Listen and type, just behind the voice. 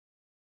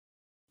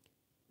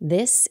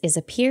This is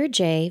a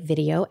PeerJ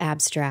video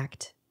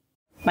abstract.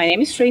 My name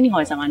is Vreni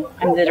Häusermann.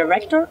 I'm the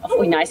director of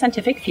Uinai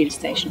Scientific Field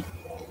Station.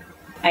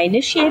 I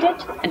initiated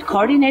and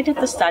coordinated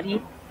the study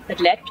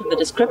that led to the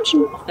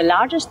description of the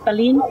largest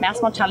baleen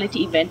mass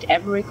mortality event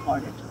ever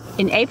recorded.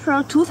 In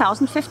April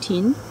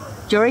 2015,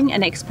 during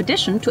an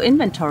expedition to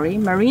inventory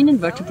marine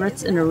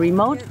invertebrates in a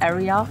remote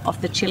area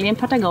of the Chilean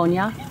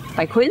Patagonia,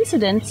 by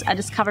coincidence I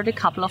discovered a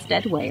couple of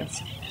dead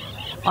whales.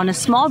 On a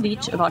small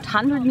beach about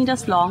 100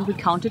 meters long, we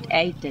counted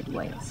 8 dead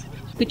whales.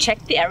 We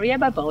checked the area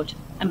by boat,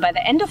 and by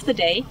the end of the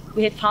day,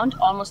 we had found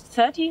almost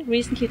 30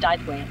 recently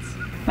died whales.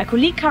 My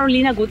colleague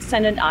Carolina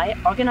Gutstein and I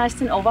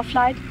organized an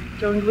overflight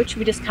during which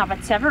we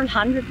discovered several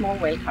hundred more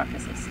whale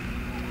carcasses.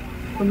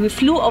 When we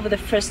flew over the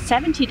first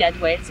 70 dead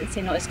whales in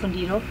Seno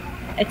Escondido,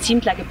 it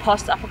seemed like a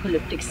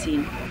post-apocalyptic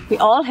scene. We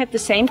all had the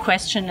same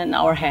question in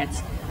our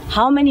heads.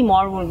 How many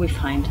more will we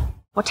find?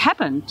 What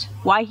happened?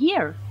 Why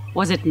here?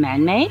 Was it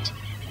man-made?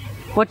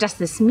 What does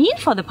this mean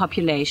for the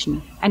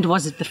population? And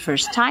was it the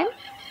first time?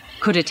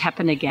 Could it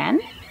happen again?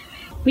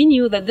 We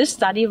knew that this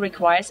study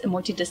requires a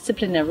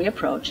multidisciplinary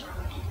approach.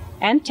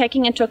 And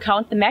taking into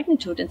account the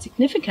magnitude and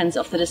significance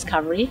of the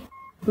discovery,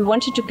 we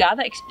wanted to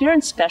gather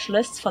experienced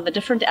specialists for the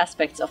different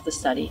aspects of the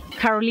study.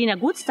 Carolina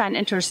Gutstein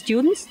and her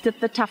students did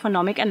the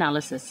taphonomic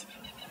analysis.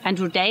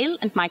 Andrew Dale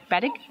and Mike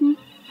Beddington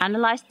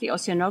analyzed the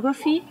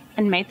oceanography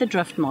and made the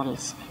drift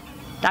models.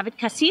 David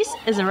Cassis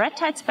is a red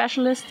tide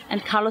specialist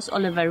and Carlos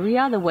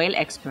Oliveira the whale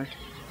expert.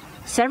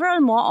 Several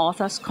more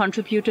authors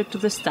contributed to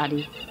the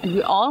study, and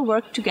we all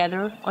worked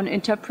together on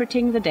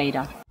interpreting the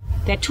data.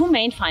 There are 2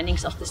 main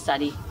findings of the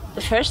study.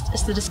 The first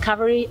is the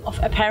discovery of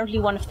apparently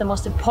one of the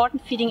most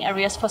important feeding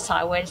areas for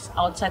sei whales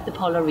outside the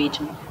polar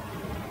region.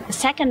 The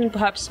second and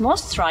perhaps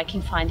most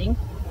striking finding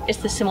is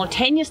the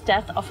simultaneous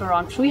death of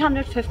around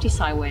 350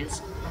 sei whales,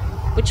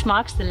 which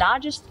marks the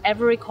largest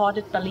ever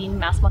recorded baleen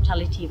mass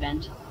mortality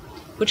event,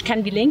 which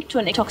can be linked to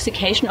an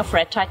intoxication of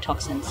red tide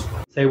toxins.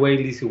 Sei whale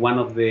is one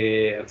of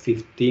the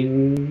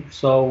 15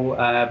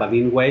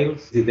 baleen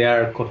whales. They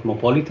are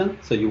cosmopolitan,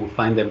 so you will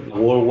find them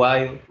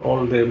worldwide,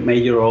 all the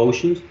major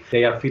oceans.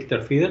 They are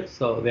filter feeders,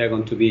 so they are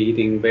going to be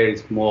eating very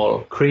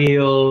small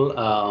krill,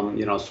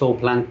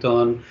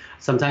 zooplankton,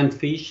 sometimes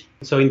fish.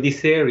 So in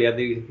this area, it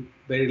is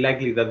very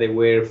likely that they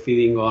were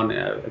feeding on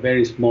a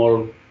very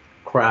small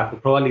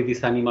crab. Probably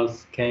these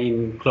animals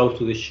came close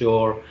to the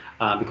shore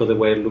because they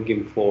were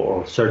looking for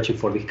or searching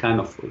for this kind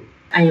of food.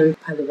 I am a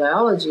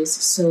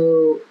paleobiologist,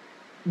 so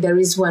there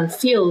is one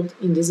field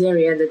in this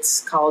area that's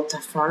called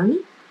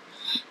taphonomy,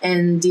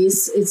 and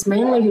this is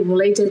mainly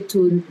related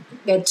to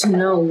get to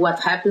know what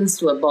happens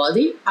to a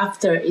body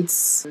after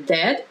it's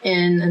dead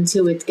and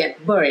until it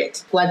gets buried.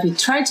 What we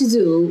try to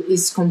do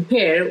is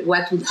compare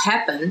what would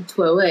happen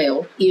to a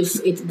whale if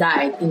it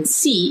died in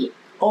sea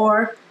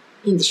or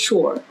in the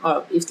shore,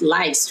 or if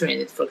light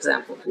stranded, for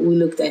example. We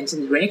looked at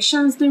the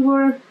directions they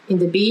were in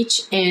the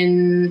beach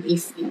and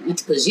if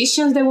its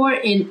positions they were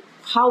and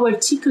how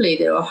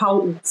articulated or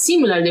how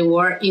similar they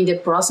were in the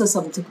process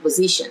of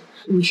decomposition.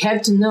 We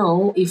have to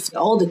know if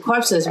all the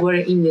corpses were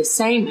in the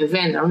same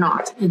event or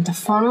not. In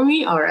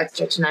taphonomy or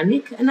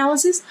extractonomic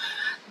analysis,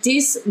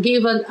 this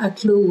gave us a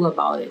clue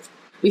about it.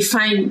 We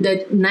find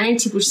that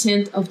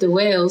 90% of the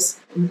whales,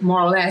 more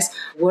or less,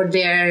 were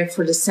there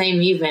for the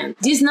same event.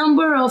 This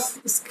number of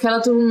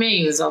skeletal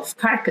remains of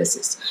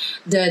carcasses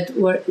that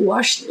were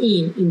washed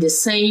in the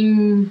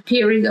same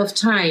period of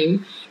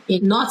time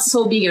in not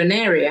so big an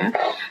area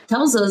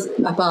tells us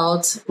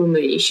about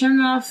accumulation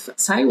of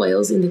sei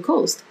whales in the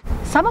coast.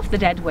 Some of the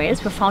dead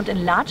whales were found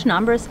in large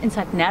numbers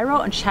inside narrow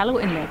and shallow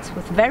inlets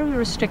with very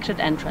restricted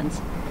entrance.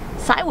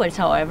 Sei whales,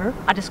 however,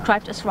 are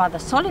described as rather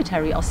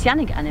solitary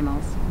oceanic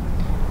animals.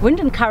 Wind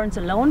and currents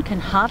alone can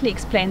hardly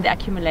explain the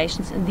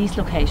accumulations in these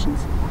locations.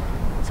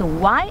 So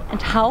why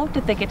and how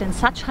did they get in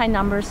such high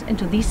numbers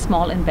into these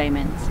small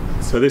embayments?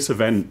 So this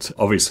event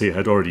obviously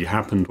had already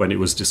happened when it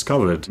was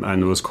discovered,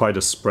 and there was quite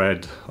a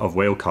spread of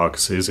whale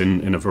carcasses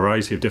in a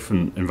variety of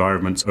different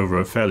environments over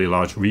a fairly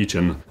large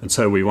region. And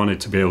so we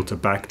wanted to be able to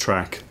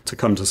backtrack to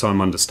come to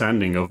some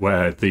understanding of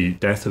where the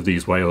death of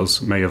these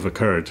whales may have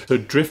occurred. So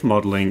drift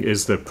modeling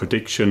is the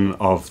prediction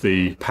of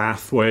the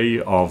pathway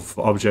of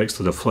objects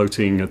that are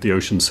floating at the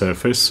ocean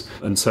surface.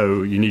 And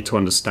so you need to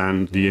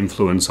understand the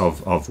influence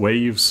of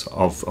waves,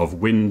 of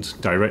wind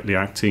directly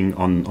acting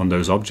on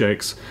those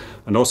objects,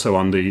 and also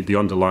on the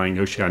underlying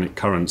oceanic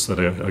currents that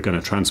are going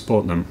to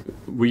transport them.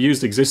 We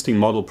used existing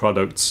model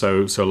products,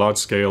 so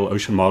large-scale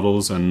ocean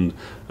models and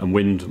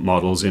wind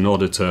models, in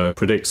order to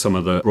predict some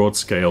of the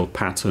broad-scale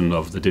pattern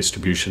of the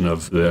distribution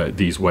of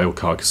these whale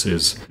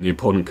carcasses. The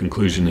important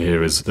conclusion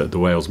here is that the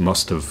whales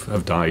must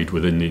have died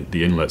within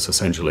the inlets,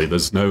 essentially.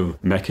 There's no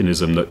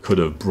mechanism that could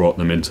have brought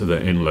them into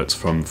the inlets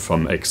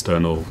from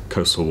external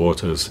coastal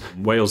waters.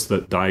 Whales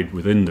that died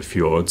within the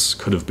fjords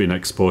could have been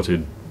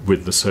exported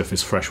with the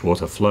surface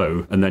freshwater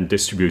flow and then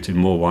distributed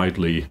more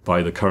widely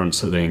by the currents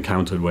that they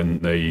encountered when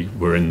they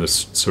were in the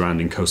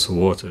surrounding coastal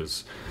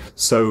waters.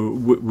 So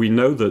we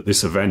know that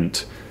this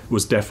event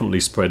was definitely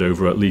spread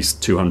over at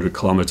least 200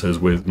 kilometers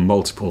with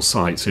multiple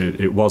sites.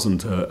 It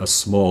wasn't a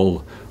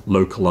small,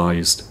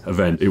 localized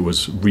event. It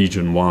was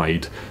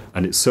region-wide,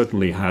 and it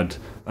certainly had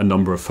a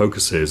number of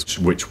focuses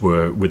which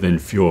were within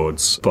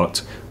fjords,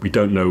 but we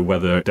don't know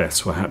whether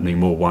deaths were happening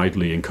more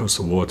widely in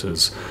coastal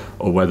waters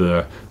or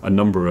whether a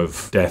number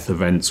of death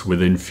events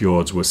within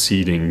fjords were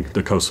seeding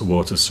the coastal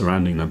waters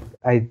surrounding them.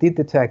 I did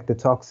detect the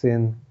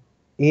toxin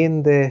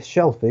in the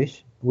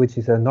shellfish, which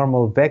is a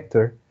normal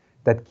vector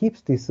that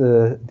keeps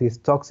this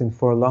toxin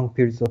for long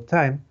periods of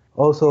time.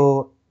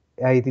 Also,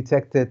 I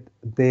detected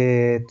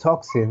the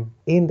toxin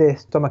in the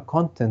stomach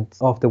content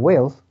of the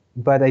whales,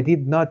 but I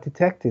did not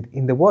detect it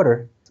in the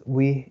water.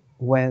 We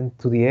went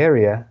to the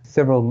area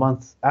several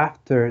months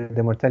after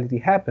the mortality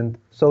happened,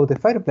 so the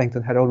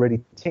phytoplankton had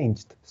already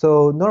changed.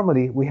 So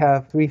normally we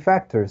have three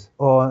factors.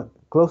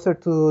 Closer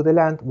to the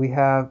land, we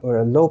have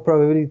a low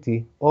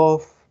probability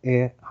of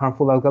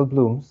harmful algal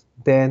blooms.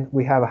 Then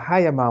we have a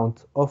high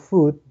amount of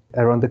food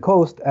around the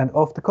coast and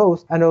off the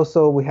coast. And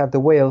also we have the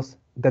whales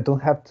that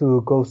don't have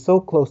to go so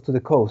close to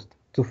the coast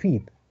to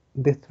feed.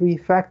 The three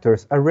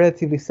factors are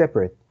relatively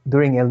separate.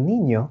 During El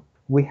Niño,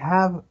 we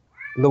have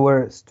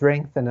lower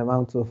strength and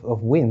amounts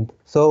of wind.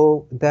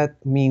 So that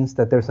means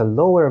that there's a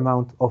lower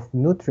amount of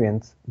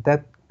nutrients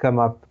that come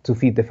up to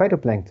feed the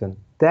phytoplankton.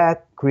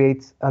 That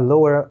creates a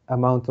lower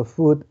amount of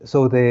food,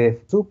 so the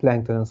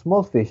zooplankton and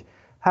small fish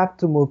have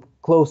to move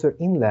closer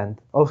inland.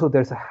 Also,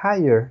 there's a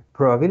higher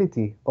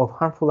probability of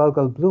harmful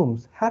algal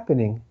blooms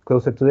happening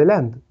closer to the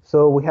land.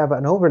 So we have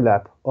an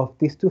overlap of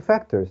these two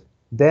factors.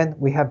 Then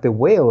we have the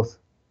whales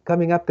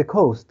coming up the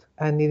coast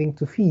and needing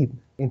to feed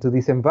into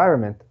this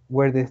environment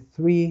where the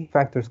three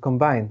factors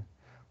combine.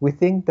 We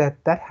think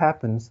that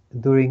happens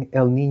during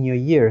El Niño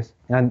years,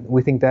 and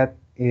we think that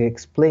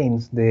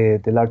explains the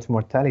large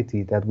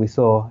mortality that we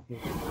saw.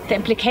 The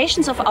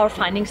implications of our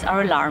findings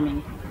are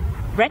alarming.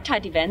 Red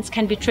tide events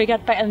can be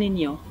triggered by El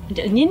Niño, and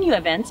El Niño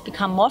events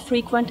become more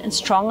frequent and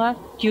stronger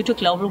due to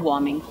global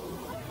warming.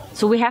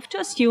 So we have to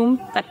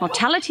assume that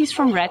mortalities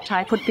from red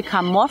tide could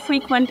become more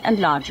frequent and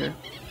larger.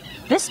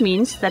 This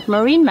means that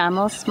marine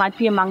mammals might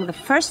be among the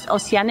first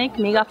oceanic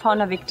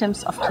megafauna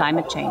victims of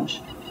climate change.